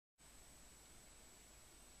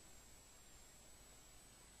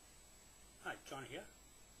John here.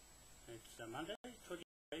 It's Monday, 20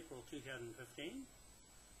 April 2015.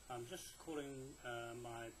 I'm just calling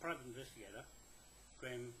my private investigator,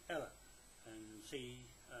 Graeme Aylett, and see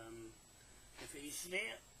if he's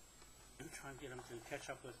there and try and get him to catch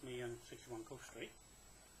up with me on 61 Cook Street.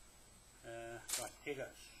 Right, here goes.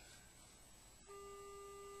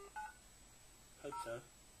 Hope so.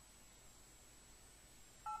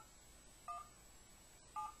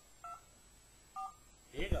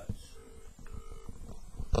 Here goes.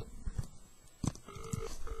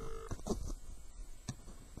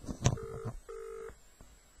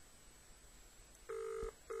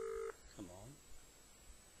 Come on.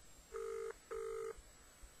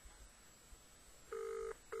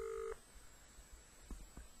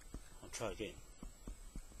 I'll try again.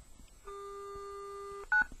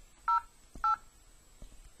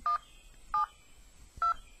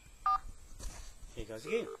 Here goes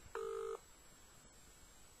again.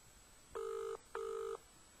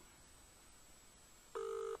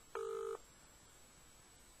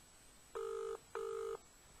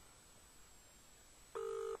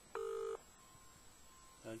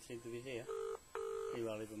 Don't seem to be there. Here,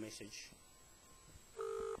 I'll leave a message.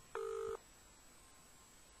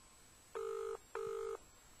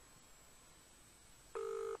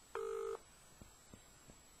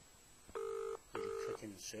 Little click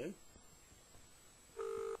insert.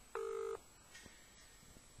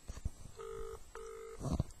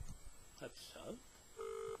 Hope so.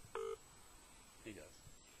 Here goes.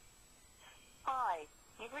 Hi,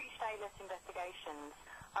 you've reached Aylett Investigations.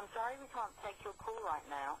 I'm sorry we can't take your call right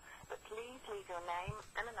now, but please leave your name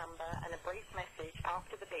and a number and a brief message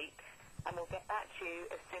after the beep, and we'll get back to you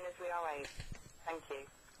as soon as we are able. Thank you.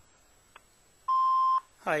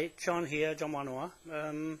 Hi, John here, John Wanoa.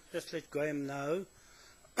 Just let Graeme know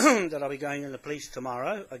that I'll be going in the police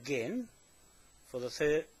tomorrow again for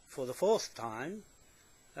the fourth time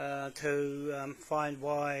to find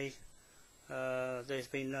why there's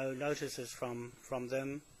been no notices from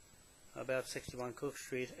them about 61 Cook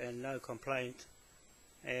Street and no complaint,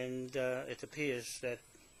 and it appears that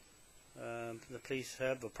the police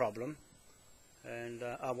have a problem, and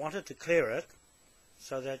I wanted to clear it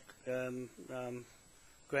so that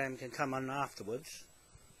Graeme can come on afterwards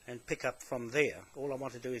and pick up from there. All I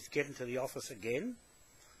want to do is get into the office again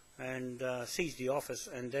and seize the office,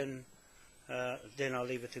 and then I'll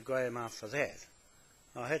leave it to Graeme after that.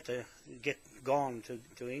 I had to get gone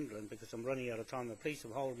to England because I'm running out of time. The police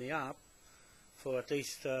have held me up for at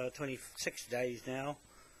least 26 days now,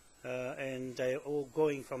 and they're all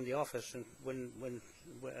going from the office and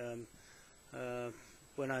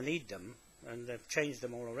when I need them, and they've changed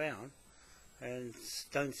them all around and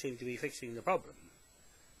don't seem to be fixing the problem.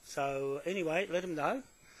 So anyway, let them know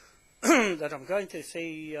that I'm going to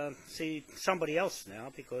see somebody else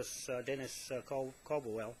now, because Dennis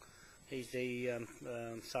Colverwell, he's the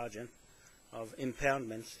sergeant of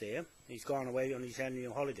impoundments there. He's gone away on his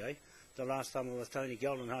annual holiday. The last time it was Tony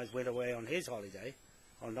Geldenhuis went away on his holiday,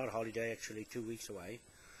 or not holiday, actually 2 weeks away.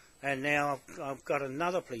 And now I've got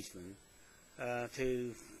another policeman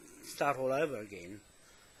to start all over again,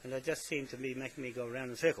 and they just seem to be making me go around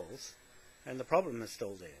in circles, and the problem is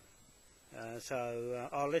still there. So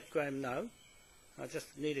I'll let Graeme know. I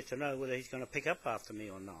just needed to know whether he's going to pick up after me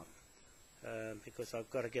or not, because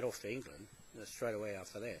I've got to get off to England straight away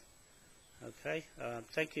after that. Okay,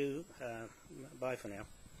 thank you. Bye for now.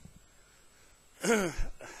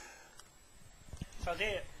 So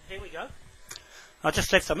there we go. I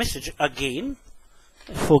just left a message again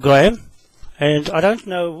for Graeme, and I don't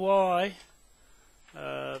know why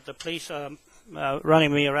the police are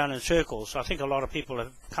running me around in circles. I think a lot of people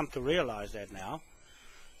have come to realise that now,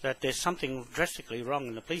 that there's something drastically wrong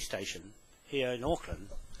in the police station here in Auckland,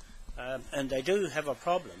 and they do have a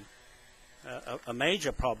problem, a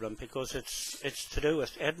major problem, because it's to do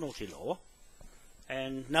with Admiralty law,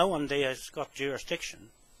 and no one there has got jurisdiction.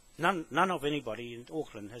 None of anybody in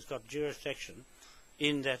Auckland has got jurisdiction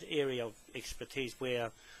in that area of expertise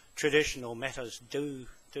where traditional matters do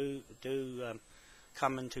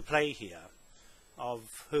come into play here,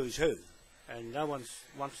 of who's who, and no one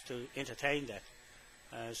wants to entertain that.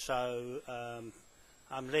 So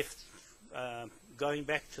I'm left going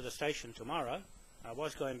back to the station tomorrow. I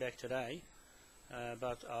was going back today,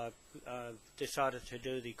 but I've decided to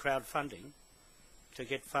do the crowdfunding to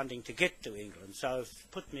get funding to get to England. So it's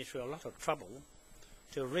put me through a lot of trouble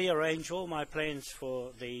to rearrange all my plans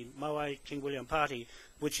for the Moai King William Party,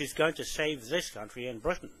 which is going to save this country and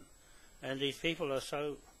Britain. And these people are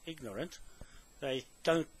so ignorant, they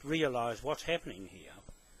don't realise what's happening here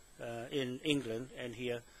in England and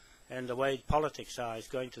here, and the way politics is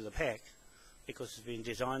going to the pack, because it's been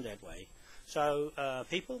designed that way. So,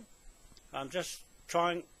 people, I'm just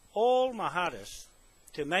trying all my hardest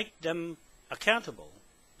to make them accountable,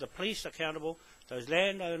 the police accountable, those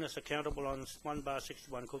landowners accountable on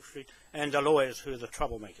 1/61 Cook Street, and the lawyers who are the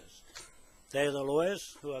troublemakers. They're the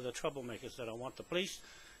lawyers who are the troublemakers that I want the police.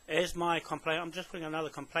 As my complaint, I'm just putting another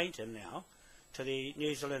complaint in now to the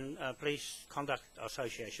New Zealand Police Conduct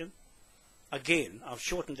Association. Again, I've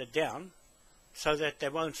shortened it down so that they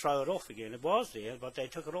won't throw it off again. It was there, but they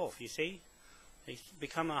took it off, you see. It's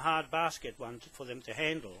become a hard basket one for them to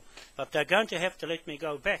handle. But they're going to have to let me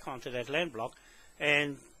go back onto that land block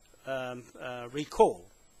and recall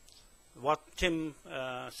what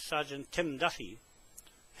Sergeant Tim Duthie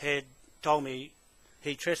had told me.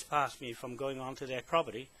 He trespassed me from going onto that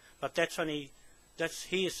property, but that's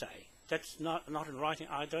hearsay. That's not in writing.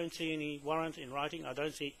 I don't see any warrant in writing. I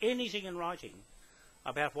don't see anything in writing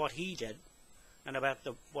about what he did and about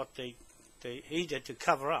what he did to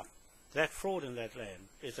cover up. That fraud in that land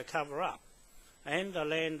is a cover-up. And the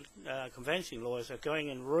land conveyancing lawyers are going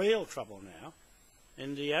in real trouble now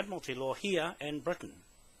in the Admiralty law here and Britain.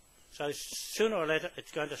 So sooner or later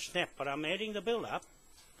it's going to snap. But I'm adding the bill up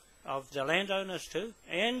of the landowners too,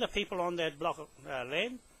 and the people on that block of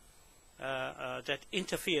land that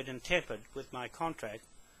interfered and tampered with my contract,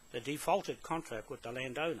 the defaulted contract with the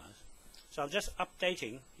landowners. So I'm just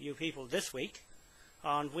updating you people this week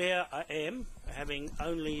on where I am, having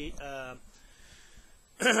only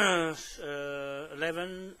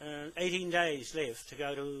 18 days left to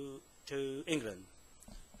go to England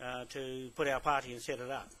to put our party and set it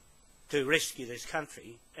up, to rescue this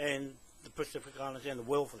country and the Pacific Islands and the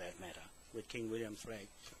world for that matter, with King William's flag.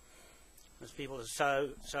 Those people are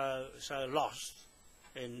so lost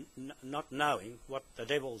in not knowing what the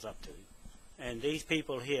devil's up to. And these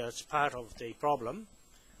people here, it's part of the problem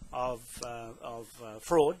of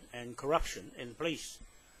fraud and corruption in police.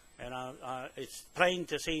 And it's plain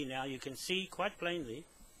to see now, you can see quite plainly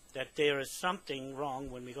that there is something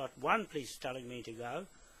wrong when we got one police telling me to go,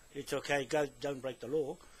 it's okay, go, don't break the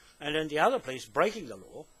law, and then the other police breaking the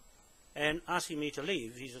law and asking me to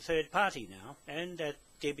leave. He's a third party now, and that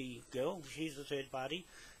Debbie girl, she's the third party,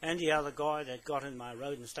 and the other guy that got in my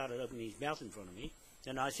road and started opening his mouth in front of me.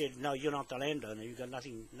 And I said, no, you're not the landowner, you've got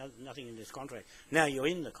nothing in this contract. Now you're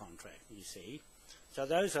in the contract, you see. So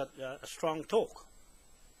those are a strong talk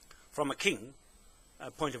from a king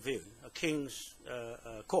point of view, a king's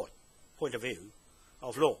court point of view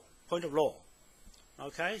of law, point of law.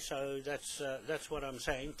 Okay, so that's what I'm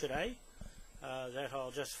saying today, that I'll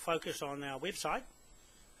just focus on our website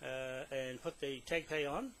and put the Taek Pay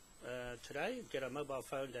on today, get a mobile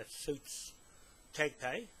phone that suits Taek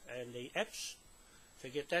Pay and the apps, to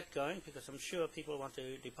get that going, because I'm sure people want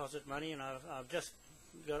to deposit money, and I've just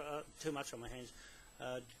got too much on my hands.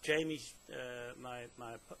 Jamie's, my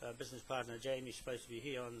business partner, Jamie's supposed to be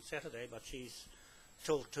here on Saturday, but she's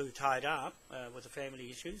still too tied up with the family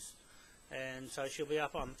issues, and so she'll be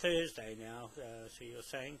up on Thursday now, so you're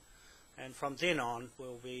saying, and from then on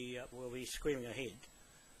we'll be screaming ahead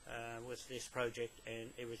with this project,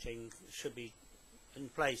 and everything should be in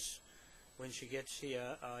place. When she gets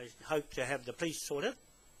here, I hope to have the police sorted,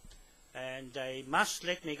 and they must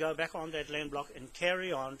let me go back on that land block and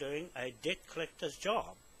carry on doing a debt collector's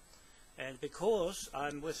job. And because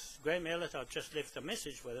I'm with Graeme Aylett, I've just left a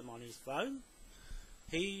message with him on his phone.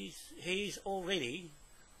 He's already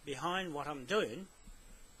behind what I'm doing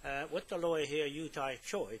with the lawyer here,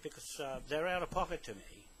 Choi, because they're out of pocket to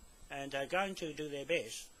me, and they're going to do their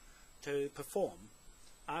best to perform.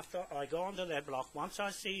 After I go onto that block, once I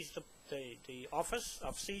seize the office,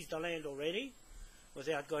 I've seized the land already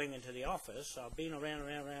without going into the office. I've been around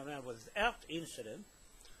without incident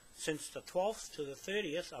since the 12th to the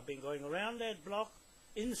 30th. I've been going around that block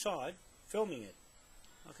inside, filming it,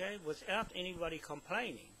 okay, without anybody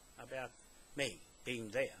complaining about me being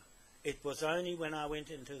there. It was only when I went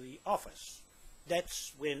into the office,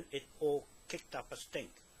 that's when it all kicked up a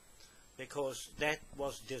stink, because that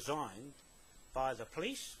was designed by the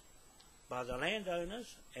police, by the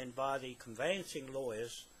landowners, and by the conveyancing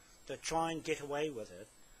lawyers to try and get away with it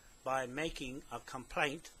by making a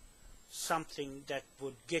complaint something that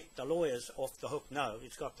would get the lawyers off the hook. No,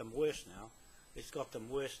 it's got them worse now. It's got them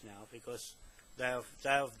worse now because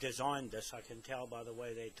they've designed this, I can tell by the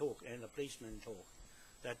way they talk, and the policemen talk,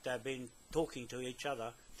 that they've been talking to each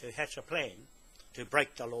other to hatch a plan to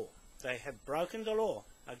break the law. They have broken the law.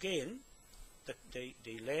 Again,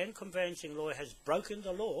 the land conveyancing law has broken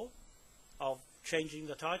the law of changing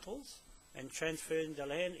the titles and transferring the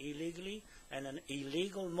land illegally and an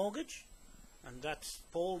illegal mortgage, and that's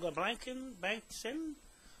pulled the banks in,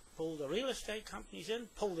 pulled the real estate companies in,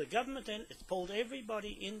 pulled the government in, it's pulled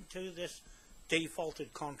everybody into this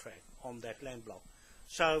defaulted contract on that land block.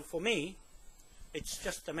 So for me, it's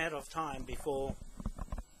just a matter of time before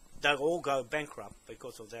they'll all go bankrupt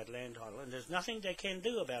because of that land title, and there's nothing they can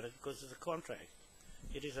do about it because it's a contract.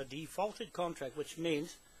 It is a defaulted contract, which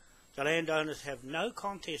means the landowners have no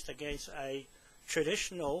contest against a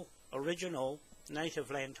traditional, original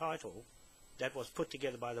native land title that was put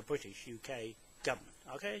together by the British UK government,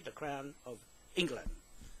 okay, the Crown of England,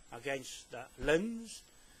 against the LINZ,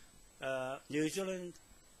 New Zealand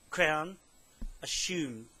Crown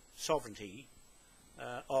assumed sovereignty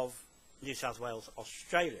of New South Wales,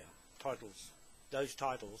 Australia titles. Those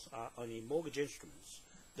titles are only mortgage instruments.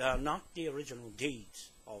 They are not the original deeds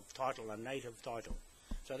of title, a native title.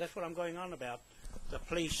 So that's what I'm going on about. The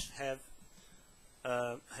police have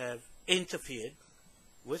interfered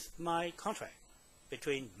with my contract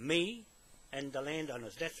between me and the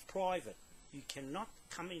landowners. That's private. You cannot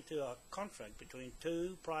come into a contract between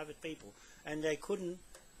two private people, and they couldn't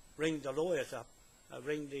ring the lawyers up,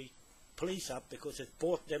 ring the police up, because it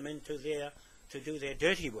brought them into there to do their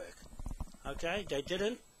dirty work. Okay, they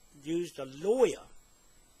didn't use the lawyer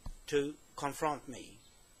to confront me.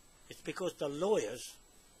 It's because the lawyers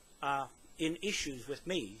are in issues with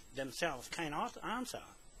me themselves, cannot answer.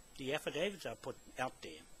 The affidavits are put out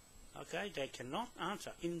there. Okay, they cannot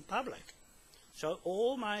answer in public. So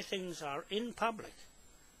all my things are in public,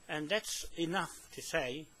 and that's enough to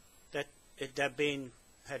say that they've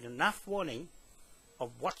had enough warning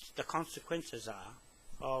of what the consequences are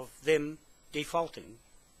of them defaulting.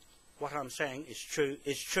 What I'm saying is true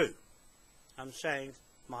is true. I'm saying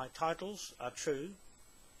my titles are true,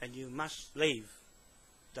 and you must leave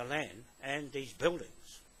the land and these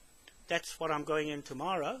buildings. That's what I'm going in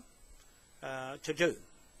tomorrow to do,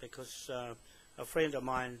 because a friend of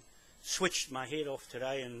mine switched my head off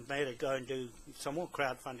today and made it go and do some more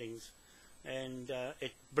crowdfundings, and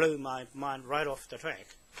it blew my mind right off the track.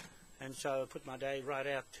 And so I put my day right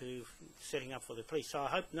out to setting up for the police. So I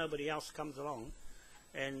hope nobody else comes along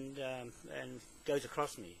and goes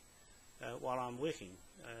across me while I'm working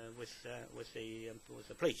with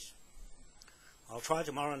the police. I'll try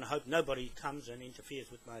tomorrow and hope nobody comes and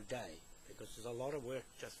interferes with my day, because there's a lot of work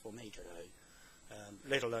just for me today,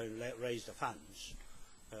 let alone raise the funds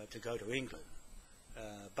to go to England.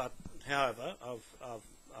 But however,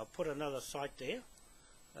 I've put another site there,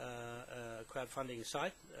 a crowdfunding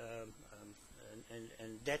site,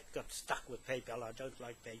 and that got stuck with PayPal. I don't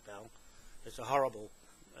like PayPal. It's a horrible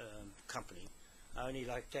company. I only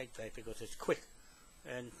like Taek because it's quick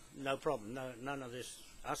and no problem. None of this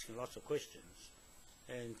asking lots of questions.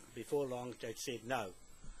 And before long, they said no,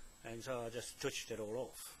 and so I just switched it all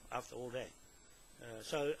off after all that.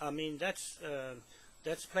 So I mean, that's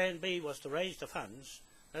Plan B, was to raise the funds.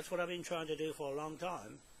 That's what I've been trying to do for a long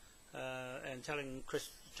time, and telling Chris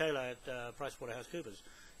Taylor at PricewaterhouseCoopers.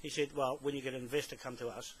 He said, well, when you get an investor, come to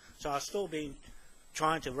us. So I've still been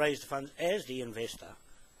trying to raise the funds as the investor,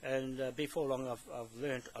 and before long I've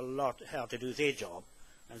learned a lot how to do their job,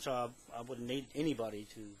 and so I wouldn't need anybody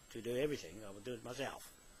to do everything. I would do it myself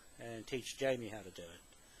and teach Jamie how to do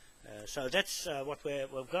it. So that's what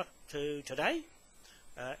we've got to today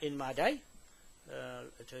in my day,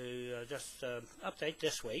 to just update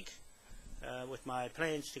this week with my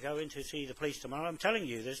plans to go in to see the police tomorrow. I'm telling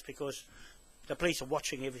you this because the police are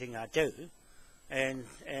watching everything I do, and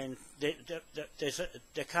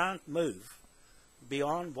they can't move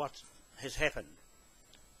beyond what has happened.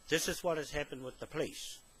 This is what has happened with the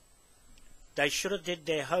police. They should have did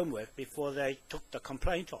their homework before they took the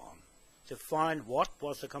complaint on to find what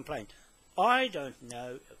was the complaint. I don't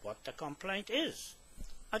know what the complaint is.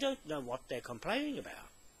 I don't know what they're complaining about.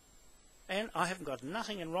 And I haven't got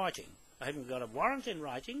nothing in writing. I haven't got a warrant in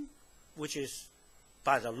writing, which is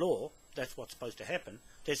by the law. That's what's supposed to happen.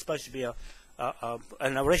 There's supposed to be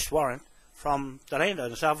an arrest warrant from the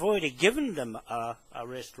landowner. So I've already given them an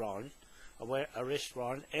arrest warrant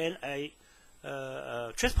and a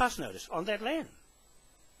trespass notice on that land.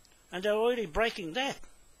 And they're already breaking that.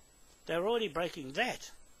 They're already breaking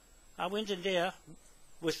that. I went in there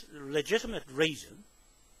with legitimate reason,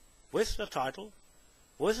 with the title,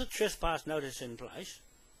 with a trespass notice in place,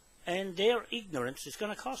 and their ignorance is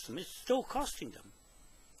going to cost them. It's still costing them.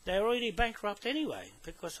 They're already bankrupt anyway,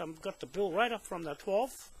 because I've got the bill right up from the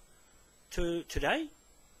 12th to today.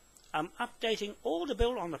 I'm updating all the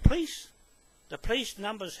bill on the police. The police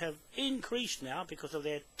numbers have increased now because of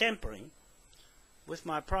their tampering with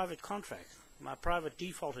my private contract, my private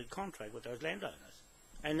defaulted contract with those landowners.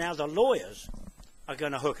 And now the lawyers are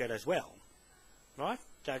going to hook it as well, right?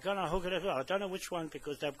 They're going to hook it as well. I don't know which one,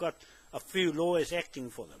 because they've got a few lawyers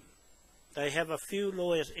acting for them. They have a few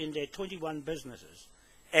lawyers in their 21 businesses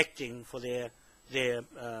acting for their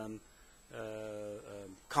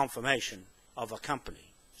confirmation of a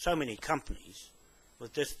company. So many companies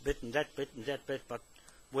with this bit and that bit and that bit, but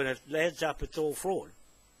when it adds up, it's all fraud.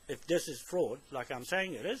 If this is fraud, like I'm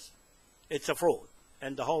saying it is, it's a fraud,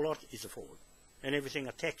 and the whole lot is a fraud, and everything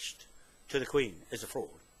attached to the Queen is a fraud.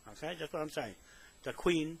 Okay, that's what I'm saying. The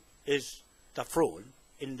Queen is the fraud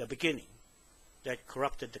in the beginning that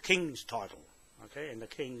corrupted the King's title, okay, and the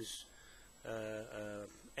King's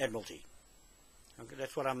Admiralty. Okay,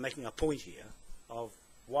 that's what I'm making a point here of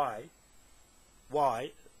why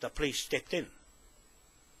the police stepped in.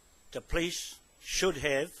 The police should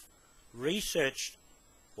have researched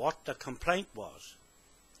what the complaint was.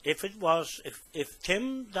 If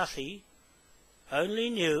Tim Duthie only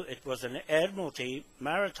knew it was an Admiralty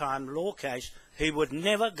Maritime law case, he would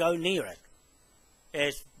never go near it,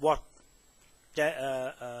 as what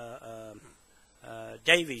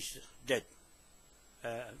Davies did,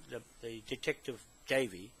 the detective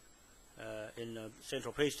Davy in the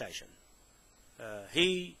Central Police Station.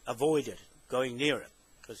 He avoided going near it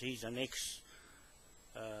because he's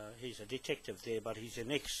he's a detective there, but he's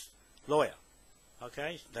an ex-lawyer.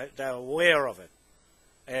 Okay, they're aware of it,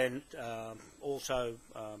 and also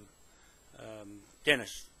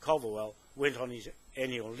Dennis Colverwell went on his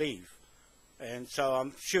annual leave, and so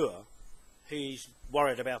I'm sure he's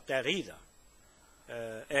worried about that either.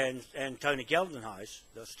 And Tony Geldenhuis,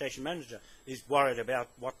 the station manager, is worried about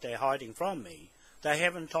what they're hiding from me. They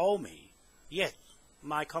haven't told me yet.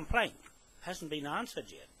 My complaint hasn't been answered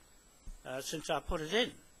yet since I put it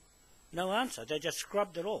in. No answer. They just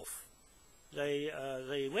scrubbed it off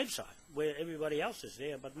the website where everybody else is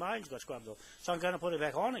there, but mine's got scrubbed off. So I'm going to put it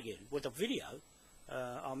back on again with a video.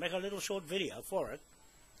 I'll make a little short video for it,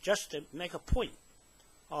 just to make a point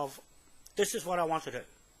of this is what I want to do.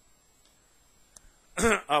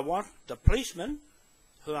 I want the policeman,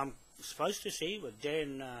 who I'm supposed to see with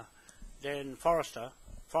Dan Forrest,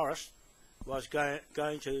 was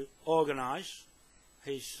going to organise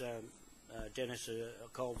his Dennis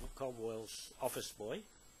Colverwell's office boy,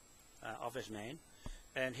 office man,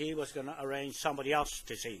 and he was going to arrange somebody else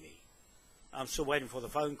to see me. I'm still waiting for the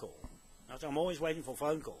phone call. I'm always waiting for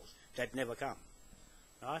phone calls that never come,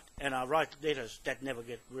 right? And I write letters that never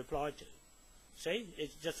get replied to. See,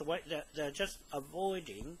 it's just a way they're just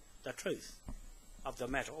avoiding the truth of the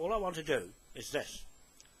matter. All I want to do is this: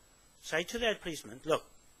 say to that policeman, look,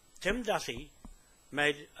 Tim Duthie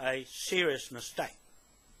made a serious mistake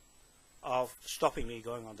of stopping me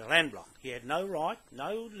going on the land block. He had no right,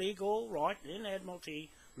 no legal right in Admiralty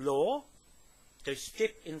law to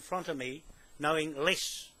step in front of me knowing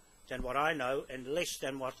less than what I know and less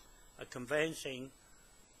than what a conveyancing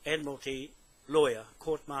Admiralty lawyer,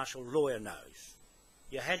 court-martial lawyer knows.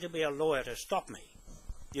 You had to be a lawyer to stop me.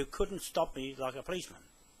 You couldn't stop me like a policeman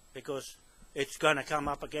because it's going to come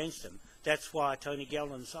up against him. That's why Tony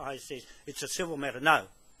Geldenhuis says it's a civil matter. No,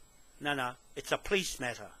 it's a police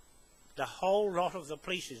matter. The whole lot of the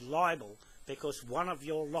police is liable because one of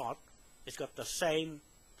your lot has got the same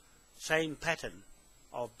pattern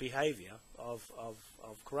of behaviour, of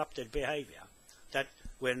corrupted behaviour, that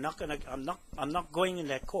we're not going to. I'm not going in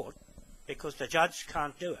that court because the judge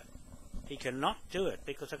can't do it. He cannot do it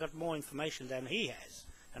because I've got more information than he has,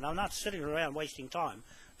 and I'm not sitting around wasting time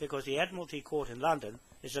because the Admiralty Court in London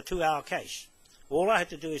is a 2-hour case. All I have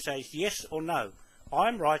to do is say yes or no.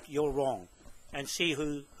 I'm right, you're wrong, and see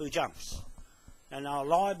who jumps. And I'll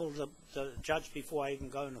libel the judge before I even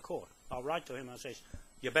go in the court. I'll write to him and say,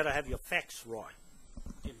 you better have your facts right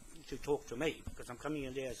to talk to me because I'm coming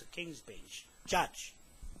in there as a King's Bench judge.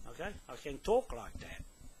 Okay? I can talk like that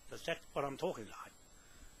because that's what I'm talking like.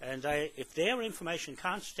 And if their information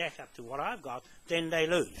can't stack up to what I've got, then they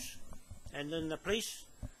lose. And then the police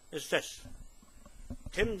is this.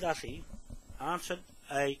 Tim Duthie answered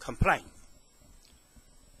a complaint.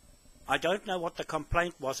 I don't know what the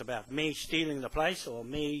complaint was about, me stealing the place or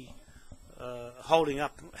me holding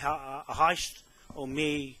up a heist or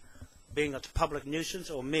me being a public nuisance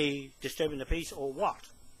or me disturbing the peace or what.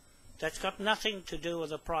 That's got nothing to do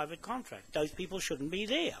with a private contract. Those people shouldn't be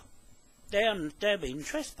there. They're being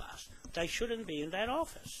trespassed. They shouldn't be in that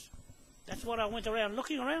office. That's what I went around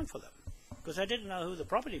looking around for them because I didn't know who the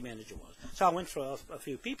property manager was. So I went through a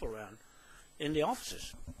few people around in the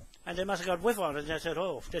offices. And they must have got whiff on it and they said,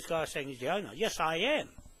 oh, this guy's saying he's the owner. Yes, I am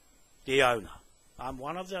the owner. I'm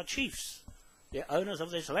one of the chiefs, the owners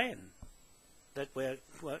of this land that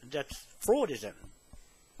fraud is in.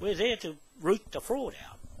 We're there to root the fraud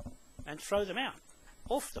out and throw them out,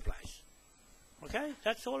 off the place. Okay,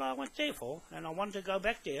 that's all I went there for, and I wanted to go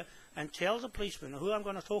back there and tell the policeman who I'm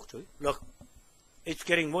going to talk to, look, it's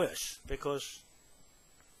getting worse because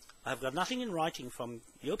I've got nothing in writing from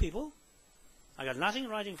your people. I got nothing in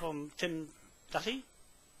writing from Tim Duthie.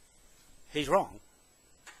 He's wrong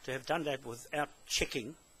to have done that without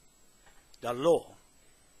checking the law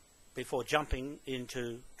before jumping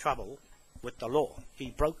into trouble with the law. He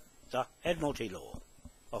broke the Admiralty law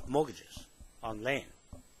of mortgages on land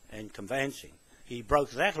and conveyancing. He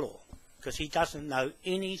broke that law because he doesn't know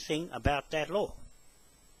anything about that law.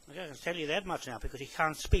 Okay, I can tell you that much now because he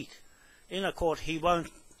can't speak. In a court he won't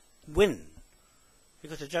win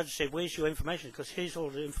because the judge said, where's your information? Because here's all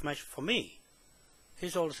the information for me.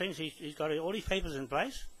 Here's all the things. He's got all these papers in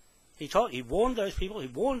place. He warned those people, he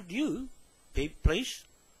warned you, please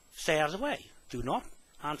stay out of the way. Do not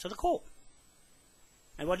answer the call.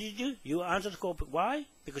 And what did you do? You answered the call. But why?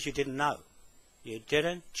 Because you didn't know. You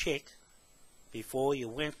didn't check before you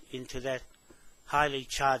went into that highly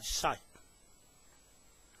charged site.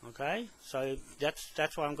 Okay? So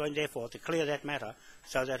that's why I'm going there for, to clear that matter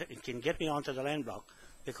so that it can get me onto the land block,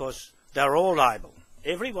 because they're all liable.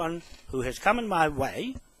 Everyone who has come in my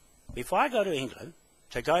way, before I go to England,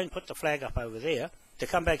 to go and put the flag up over there, to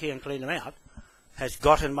come back here and clean them out, has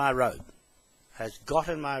got in my road. Has got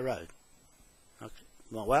in my road. Okay.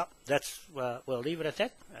 Well, that's, we'll leave it at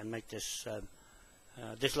that and make this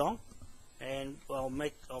this long. And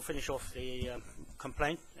I'll finish off the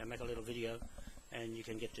complaint and make a little video, and you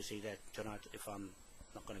can get to see that tonight if I'm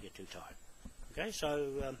not going to get too tired. Okay,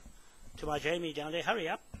 so to my Jamie down there, hurry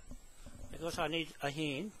up, because I need a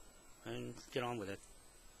hand, and get on with it.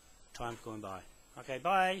 Time's going by. Okay,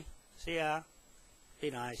 bye. See ya.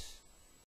 Be nice.